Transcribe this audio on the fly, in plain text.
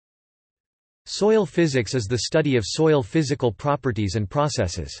Soil physics is the study of soil physical properties and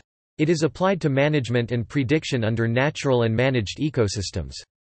processes. It is applied to management and prediction under natural and managed ecosystems.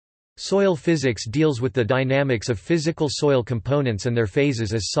 Soil physics deals with the dynamics of physical soil components and their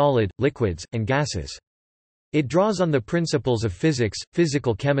phases as solid, liquids, and gases. It draws on the principles of physics,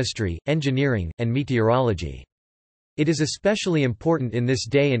 physical chemistry, engineering, and meteorology. It is especially important in this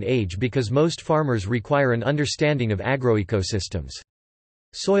day and age because most farmers require an understanding of agroecosystems.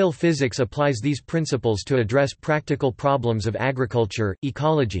 Soil physics applies these principles to address practical problems of agriculture,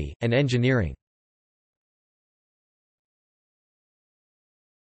 ecology, and engineering.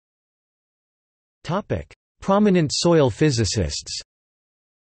 Prominent soil physicists.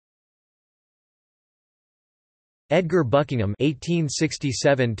 Edgar Buckingham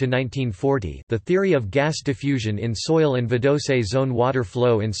 (1867–1940), The Theory of Gas Diffusion in Soil and Vidocq Zone Water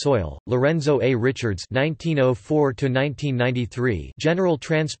Flow in Soil; Lorenzo A. Richards (1904–1993), General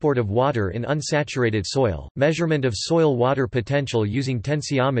Transport of Water in Unsaturated Soil; Measurement of Soil Water Potential using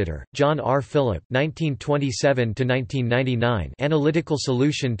Tensiometer; John R. Phillip (1927–1999), Analytical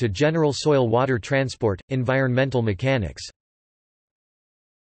Solution to General Soil Water Transport; Environmental Mechanics.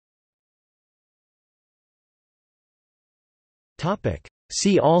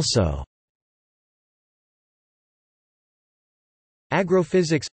 See also: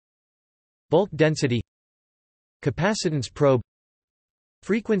 Agrophysics, bulk density, capacitance probe,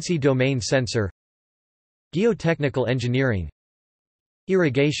 frequency domain sensor, geotechnical engineering,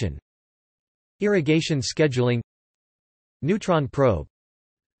 irrigation, irrigation scheduling, neutron probe,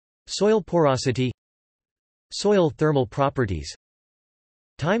 soil porosity, soil thermal properties,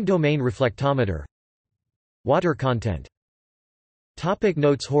 time domain reflectometer, water content.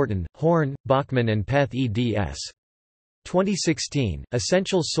 Notes Horton, Horn, Bachmann and Peth eds. 2016,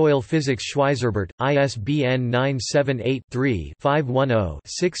 Essential Soil Physics Schweizerberg, ISBN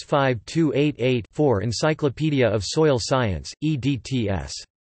 978-3-510-65288-4 Encyclopedia of Soil Science, eds.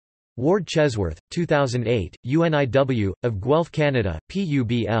 Ward Chesworth, 2008, UNIW, of Guelph, Canada,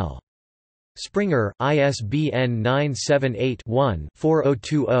 PUBL. Springer, ISBN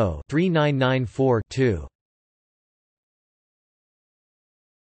 978-1-4020-3994-2.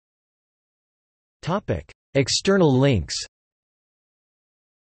 External links.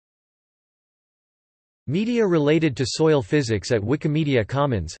 Media related to soil physics at Wikimedia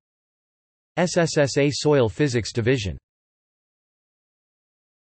Commons. SSSA Soil Physics Division